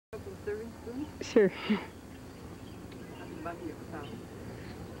Serving spoon? Sure.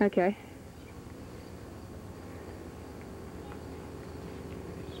 Okay.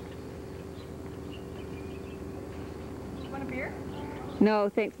 Want a beer? No,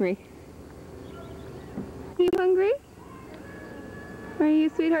 thanks, Marie. Are you hungry? Are you,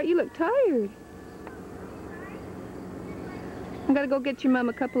 sweetheart? You look tired. I gotta go get your mom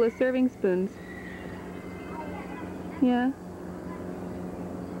a couple of serving spoons. Yeah?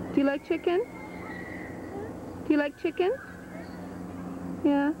 Do you like chicken? Do you like chicken?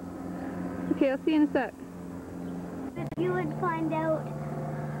 Yeah? Okay, I'll see you in a sec. If you would find out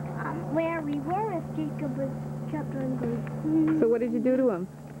where we were if Jacob was kept on going. So what did you do to him?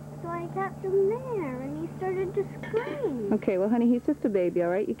 So I kept him there, and he started to scream. Okay, well, honey, he's just a baby, all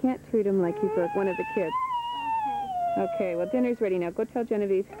right? You can't treat him like he's like one of the kids. Okay, well, dinner's ready now. Go tell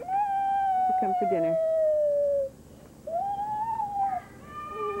Genevieve to come for dinner.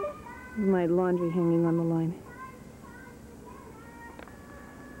 My laundry hanging on the line.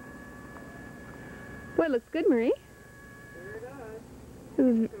 Boy, it looks good, Marie.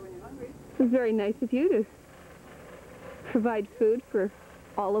 This is very nice of you to provide food for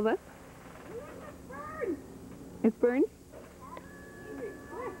all of us. It's burned?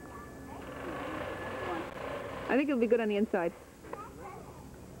 I think it'll be good on the inside.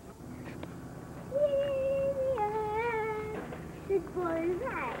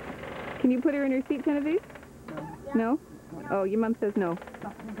 Can you put her in her seat, Genevieve? No? Oh, your mom says no.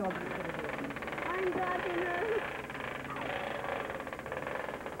 I'm dropping her.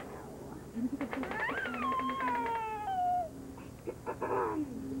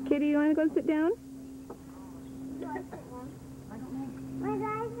 Kitty, you want to go sit down? I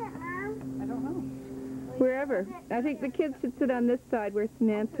don't know. Wherever. I think the kids should sit on this side where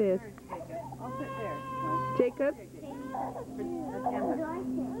Samantha is. I'll sit there. Jacob?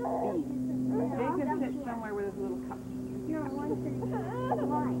 Jacob sits somewhere with his little cup. No, I'm sitting here.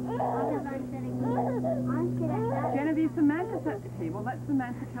 Why? Because I'm sitting here. I'm sitting there. Genevieve, Samantha's at the table. Let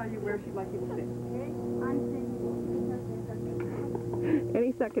Samantha tell you where she'd like you to sit. I'm sitting here.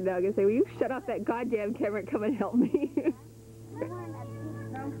 Any second now, I'm going to say, will you shut off that goddamn camera and come and help me?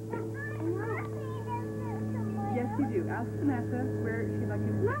 Yes, you do. Ask Samantha where she'd like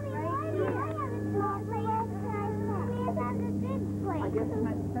you to sit. Mommy, I have a small place. We have a big place. I guess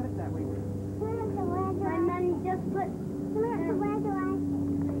Samantha said it that way. And then just put...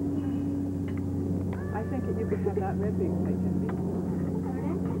 I think that you could have that red big plate, Genevieve.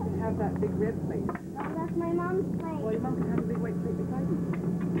 Have that big red plate. That's my mom's place. Well, your mom can have a big white plate beside you.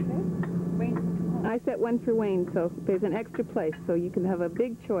 Okay? Wayne can come home. I set one for Wayne, so there's an extra place, so you can have a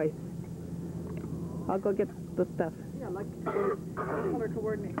big choice. I'll go get the stuff. Yeah, like color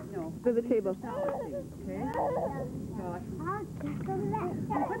coordinate. No. To the table. Okay?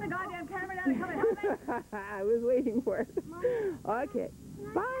 Put the goddamn camera down and come and help me. I was waiting for it. Okay.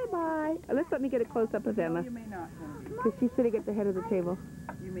 Bye-bye. Let's let me get a close-up of Emma. No, you may not, Genevieve. Because she's sitting at the head of the table.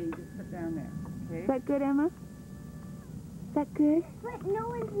 You may just sit down there. Okay? Is that good, Emma? Is that good? But no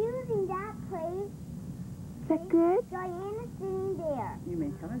one's using that place. Is that good? Diana's sitting there. You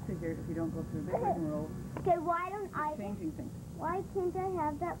may come and sit here if you don't go through the rigmarole Okay, why don't I... changing things. Why can't I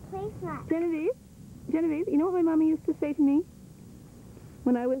have that place mat? Genevieve? Genevieve, you know what my mommy used to say to me?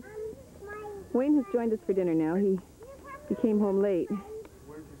 When I was... Wayne has joined us for dinner now. He came home late.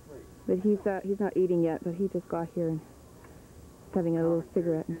 But he's not eating yet, but he just got here and he's having a little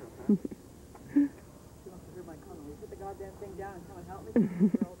cigarette. She wants to hear my comment. Will you put the goddamn thing down and come and help me?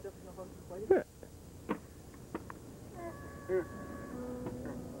 We're all just in the host place.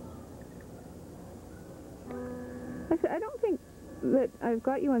 Actually, I don't think that I've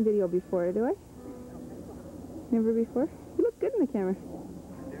got you on video before, do I? Never before? You look good in the camera.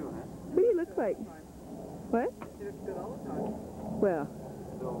 Who do you look like? What? She looks good all the time. Well.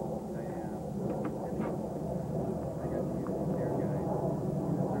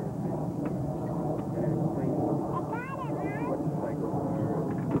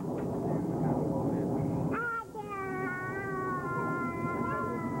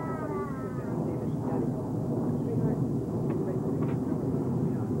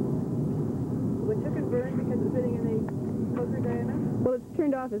 Well, it's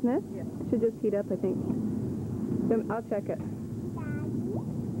turned off, isn't it? Yeah. It should just heat up, I think. I'll check it.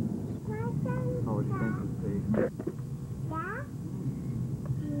 Oh, it's fancy.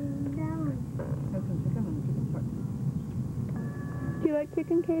 That's some chicken and chicken part. Do you like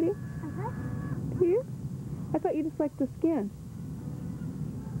chicken, Katie? Do you? I thought you just liked the skin.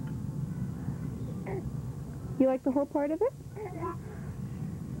 You like the whole part of it?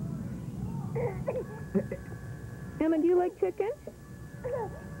 Emma, do you like chicken?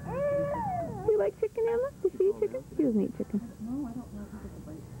 like chicken, Emma? Does she eat chicken? She doesn't eat chicken. No, I don't know if he gets a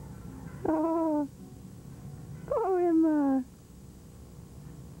bite. Oh. Oh, Emma.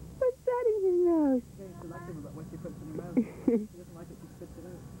 What's that in your nose? Very selective about what she puts in her mouth. She doesn't like it, she spits it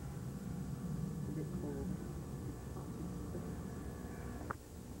out. She gets cold.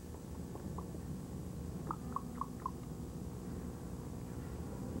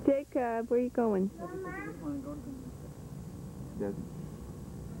 Jacob, where are you going? Yes.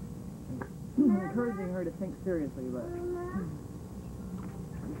 I'm encouraging her to think seriously, but I'm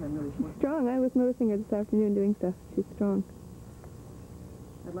really She's strong. I was noticing her this afternoon doing stuff. She's strong.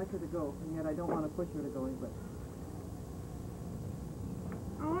 I'd like her to go, and yet I don't want to push her to going, but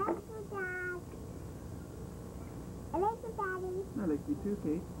I like you, Dad. I like you, Daddy. I like you too,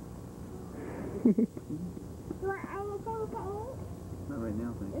 Kate. You want anything to eat? Not right now,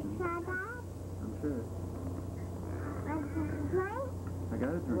 thank Is you. that bad? I'm sure. Want some drink? I got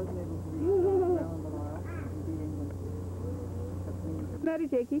a I drink. wasn't able to reach around the while and beat England. That's me. Better,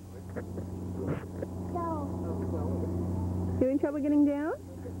 Jakey. No. You having trouble getting down?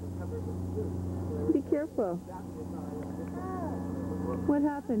 Be careful. What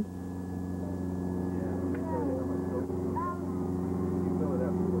happened?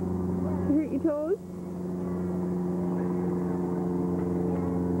 You hurt your toes?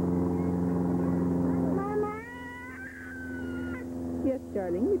 Mama! Yes,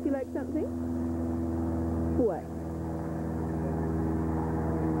 darling. Would you like something? What?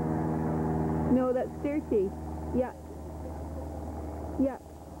 No, that's dirty. Yuck. Yuck.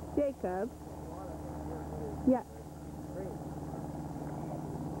 Jacob. Yuck.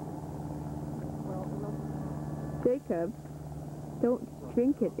 Jacob, don't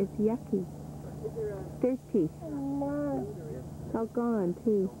drink it. It's yucky. Dirty. No. It's all gone,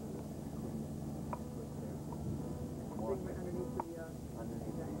 too.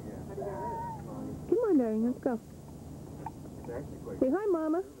 Come on, darling. Let's go. Say hi,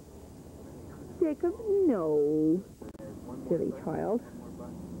 Mama. Jacob, no. Silly child.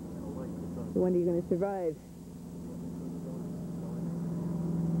 When are you going to survive?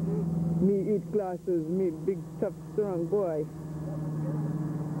 Me eat glasses, me big, tough, strong boy.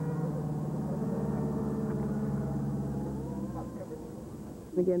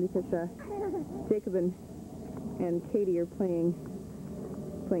 Again, because Jacob and Katie are playing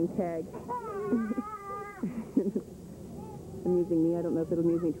tag. Amusing me. I don't know if it'll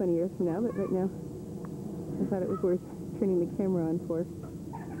amuse me 20 years from now, but right now I thought it was worth turning the camera on for.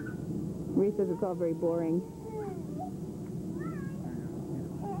 Marie says it's all very boring.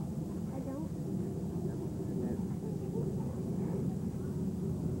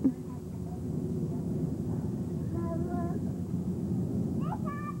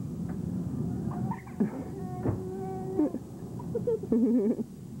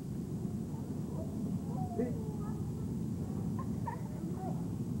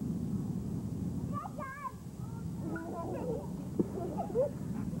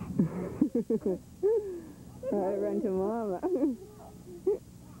 I run to Mama.